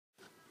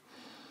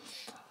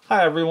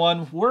Hi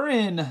everyone, we're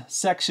in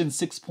section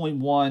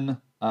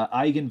 6.1,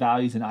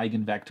 Eigenvalues and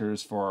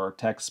Eigenvectors for our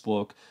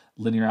textbook,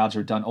 Linear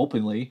Algebra Done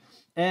Openly.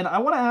 And I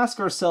want to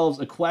ask ourselves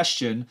a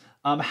question.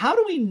 How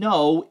do we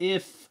know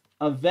if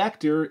a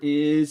vector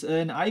is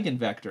an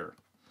eigenvector?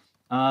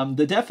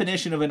 The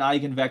definition of an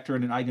eigenvector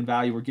and an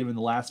eigenvalue were given in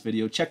the last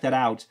video. Check that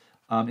out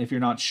if you're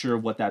not sure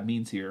what that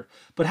means here.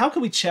 But how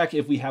can we check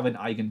if we have an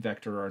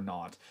eigenvector or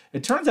not?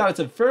 It turns out it's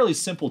a fairly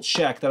simple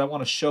check that I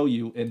want to show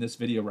you in this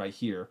video right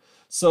here.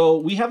 So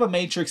we have a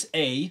matrix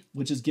A,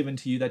 which is given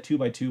to you, that 2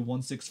 by 2,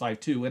 1, 6, 5,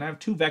 2, and I have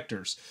two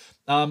vectors.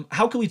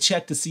 How can we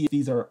check to see if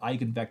these are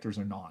eigenvectors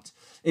or not?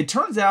 It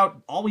turns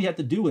out all we have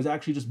to do is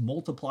actually just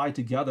multiply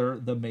together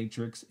the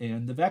matrix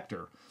and the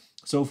vector.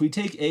 So if we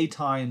take A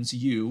times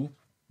U,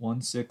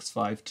 1, 6,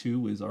 5,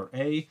 2 is our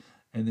A,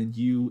 and then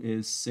U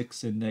is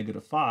 6 and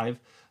negative 5.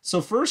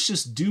 So first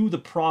just do the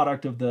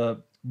product of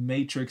the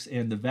matrix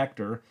and the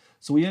vector.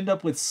 So we end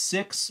up with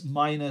 6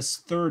 minus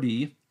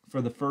 30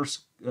 for the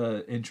first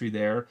entry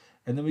there,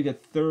 and then we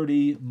get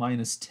 30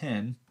 minus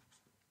 10.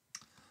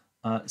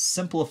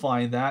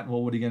 Simplifying that,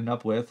 what would we end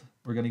up with?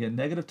 We're going to get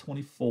negative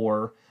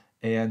 24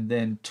 and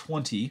then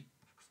 20,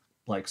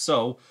 like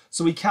so.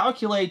 So we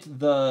calculate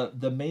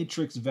the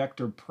matrix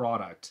vector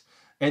product.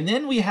 And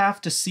then we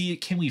have to see,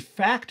 can we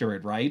factor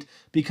it, right?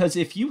 Because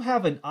if you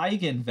have an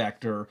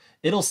eigenvector,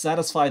 it'll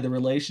satisfy the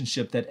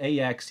relationship that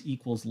ax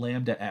equals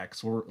lambda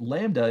x, where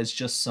lambda is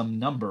just some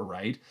number,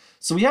 right?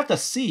 So we have to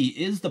see,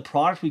 is the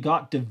product we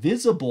got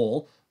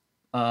divisible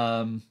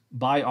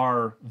by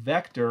our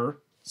vector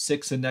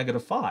 6 and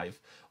negative 5?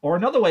 Or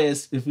another way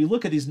is, if we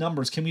look at these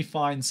numbers, can we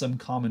find some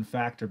common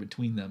factor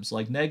between them? So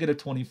like negative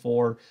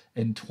 24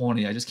 and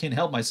 20. I just can't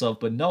help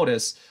myself but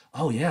notice,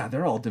 oh yeah,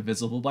 they're all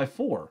divisible by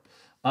 4.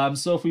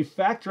 So if we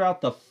factor out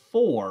the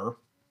 4,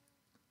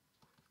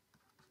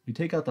 we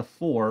take out the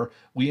 4,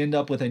 we end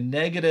up with a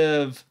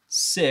negative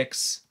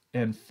 6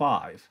 and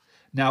 5.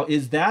 Now,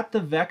 is that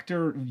the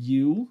vector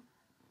u?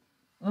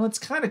 Well, it's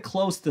kind of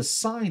close. The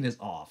sign is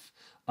off.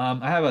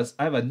 I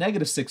have a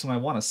negative 6 when I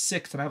want a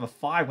 6, and I have a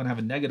 5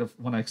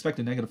 when I expect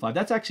a negative 5.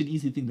 That's actually an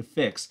easy thing to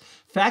fix.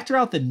 Factor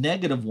out the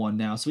negative 1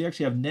 now. So we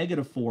actually have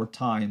negative 4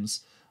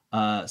 times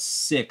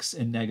 6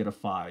 and negative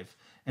 5.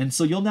 And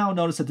so you'll now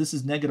notice that this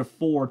is negative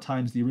 4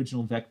 times the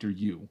original vector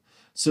u.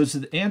 So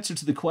the answer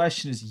to the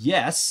question is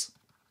yes.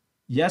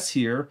 Yes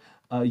here,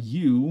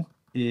 u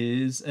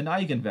is an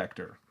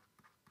eigenvector.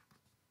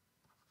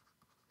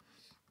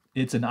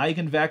 It's an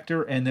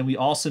eigenvector, and then we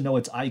also know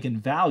its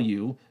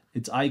eigenvalue.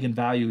 Its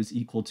eigenvalue is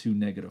equal to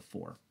negative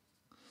 4.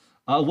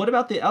 What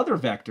about the other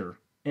vector,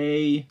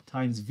 a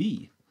times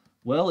v?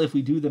 Well, if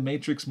we do the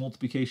matrix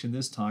multiplication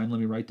this time, let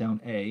me write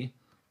down a,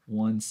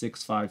 1,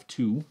 6, 5,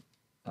 2.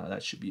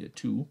 That should be a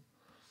 2.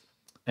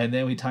 And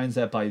then we times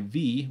that by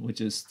v, which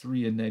is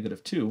 3 and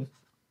negative 2.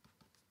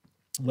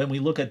 When we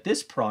look at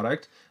this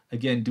product,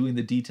 again, doing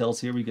the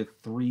details here, we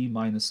get 3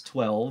 minus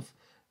 12,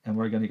 and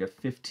we're going to get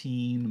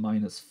 15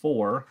 minus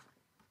 4.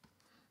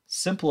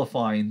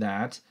 Simplifying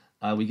that,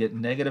 we get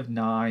negative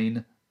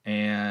 9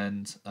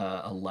 and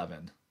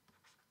 11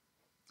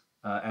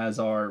 as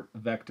our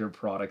vector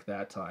product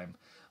that time.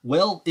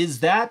 Well, is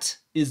that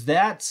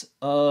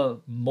a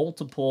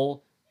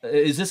multiple?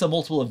 Is this a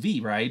multiple of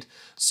v, right?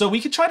 So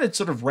we could try to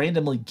sort of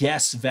randomly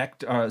guess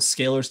vector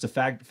scalars to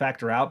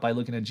factor out by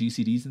looking at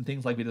GCDs and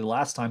things like we did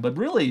last time. But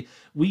really,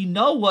 we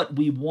know what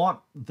we want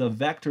the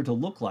vector to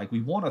look like. We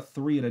want a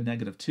 3 and a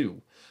negative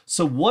 2.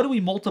 So what do we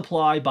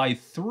multiply by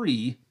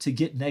 3 to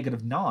get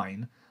negative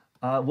 9?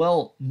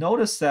 Well,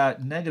 notice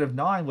that negative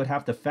 9 would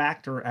have to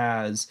factor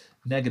as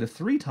negative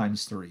 3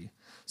 times 3.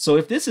 So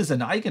if this is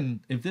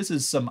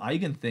some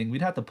eigen thing,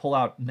 we'd have to pull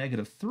out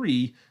negative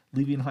 3,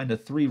 leaving behind a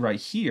 3 right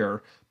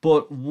here.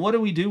 But what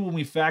do we do when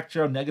we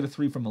factor out negative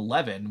 3 from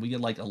 11? We get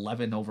like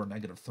 11 over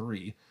negative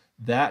 3.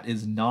 That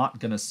is not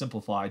going to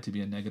simplify to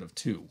be a negative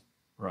 2,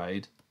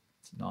 right?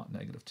 It's not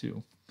negative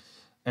 2.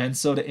 And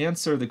so to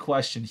answer the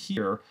question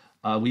here,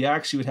 we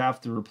actually would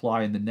have to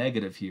reply in the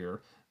negative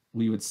here.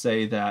 We would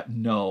say that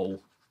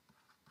no,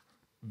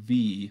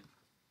 v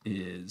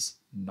is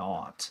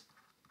not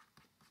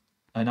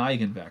an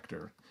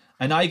eigenvector.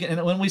 And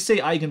when we say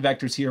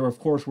eigenvectors here, of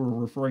course, we're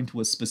referring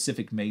to a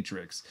specific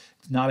matrix.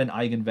 It's not an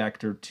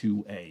eigenvector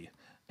to A.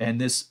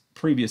 And this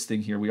previous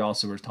thing here, we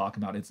also were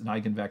talking about, it's an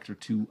eigenvector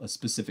to a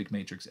specific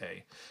matrix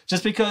A.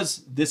 Just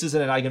because this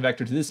isn't an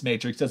eigenvector to this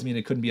matrix doesn't mean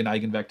it couldn't be an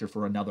eigenvector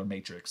for another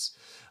matrix.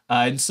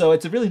 And so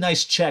it's a really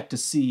nice check to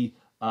see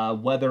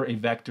whether a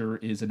vector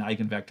is an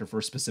eigenvector for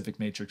a specific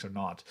matrix or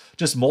not.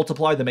 Just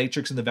multiply the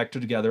matrix and the vector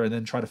together and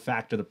then try to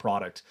factor the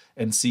product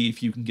and see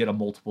if you can get a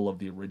multiple of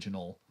the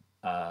original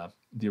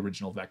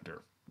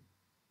vector.